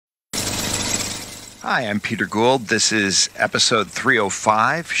Hi, I'm Peter Gould. This is episode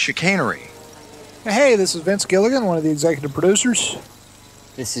 305, Chicanery. Hey, this is Vince Gilligan, one of the executive producers.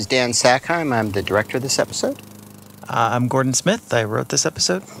 This is Dan Sackheim. I'm the director of this episode. I'm Gordon Smith. I wrote this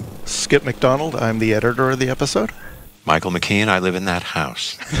episode. Skip McDonald. I'm the editor of the episode. Michael McKean. I live in that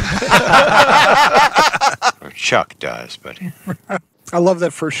house. Or Chuck does, but... I love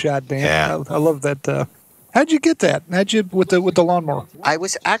that first shot, Dan. Yeah. I love that. How'd you get that? How'd you with the lawnmower? I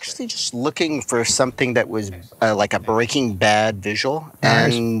was actually just looking for something that was like a Breaking Bad visual.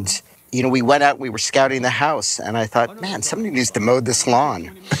 Nice. And, you know, we went out, we were scouting the house, and I thought, man, somebody needs to mow this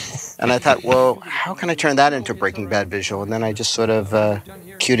lawn. And I thought, well, how can I turn that into a Breaking Bad visual? And then I just sort of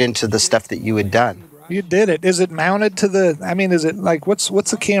cued into the stuff that you had done. You did it. Is it mounted to the? I mean, is it like what's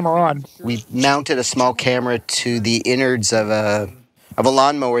the camera on? We mounted a small camera to the innards of a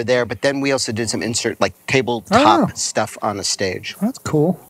lawnmower there, but then we also did some tabletop stuff on the stage. That's cool.